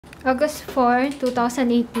August 4,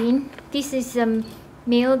 2018. This is a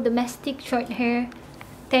male domestic short hair,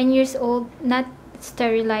 10 years old, not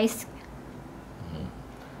sterilized.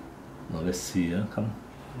 Now let's see, come.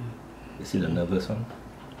 You see the nervous one?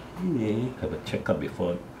 Yeah. Have a checkup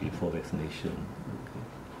before vaccination. Okay.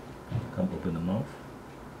 Come open the mouth.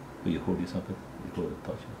 Will you hold this up? You hold the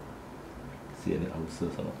torch. See any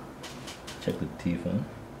ulcers or not? Check the teeth.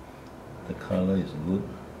 The color is good.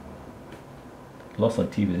 Lots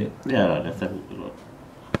of teeth, is it? Yeah, that's a lot.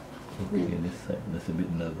 Okay, this side, that's a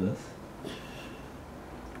bit nervous.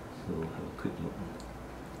 So have a quick look.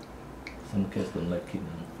 Some cats don't like it.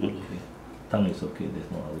 Okay. Tongue is okay,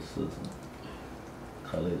 there's no ulcers.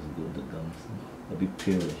 Color is good, the gums. A bit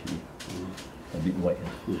pale actually. A bit white.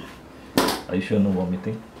 Are you sure no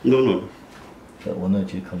vomiting? No. That one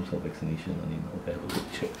actually comes for vaccination only. Okay, have a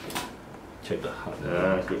quick check. Check the heart.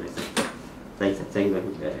 Thank.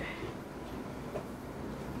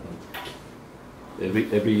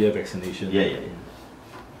 Every year vaccination. Yeah.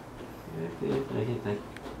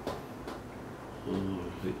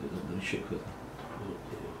 Wait, don't shake her.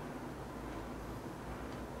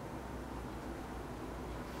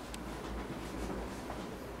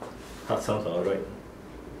 Heart sounds alright.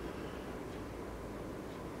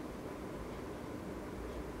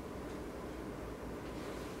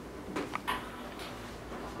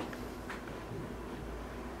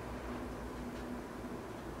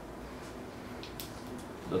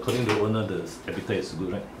 According to the owner, the appetite is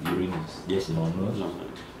good, right? Urine is normal. No.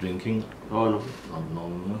 Drinking No.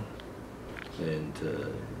 normal. And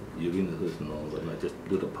urine is normal. I just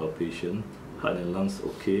do the palpation. Heart and lungs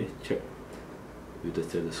okay. Check with the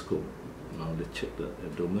stethoscope. Now let's check the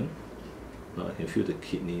abdomen. Now I can feel the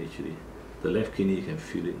kidney actually. The left kidney, you can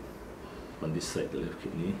feel it on this side, the left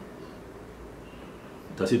kidney.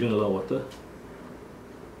 Does he drink a lot of water?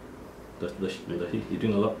 Does he? You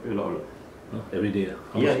drink a lot? A lot. Every day?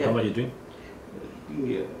 How much you drink?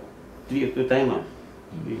 Yeah. 3 or 2 times.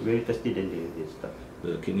 Very thirsty, then they start.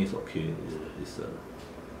 The kidney is okay. It's a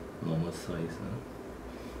normal size.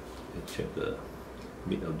 You check the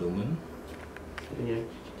mid-abdomen. Yeah.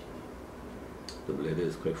 The bladder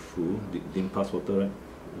is quite full. Didn't pass water, right?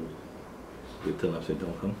 We turn upside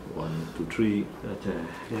down, come. 1, 2, 3.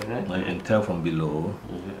 Right. Now you can tell from below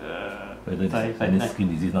whether there's any skin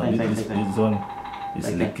disease. Now this one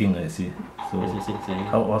is leaking, I see. So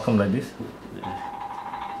how come like this?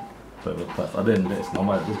 Private parts. Other than that, it's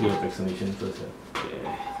normal. Just give a vaccination first.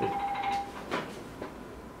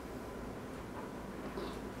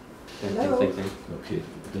 Hello. Okay,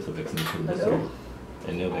 just a vaccination. Hello.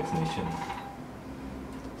 Annual vaccination.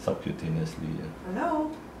 Subcutaneously.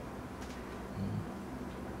 Hello.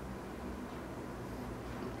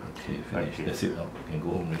 Okay, finish. That's it. Now you can go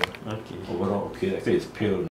home. Okay. Overall, okay. Actually, it's pale.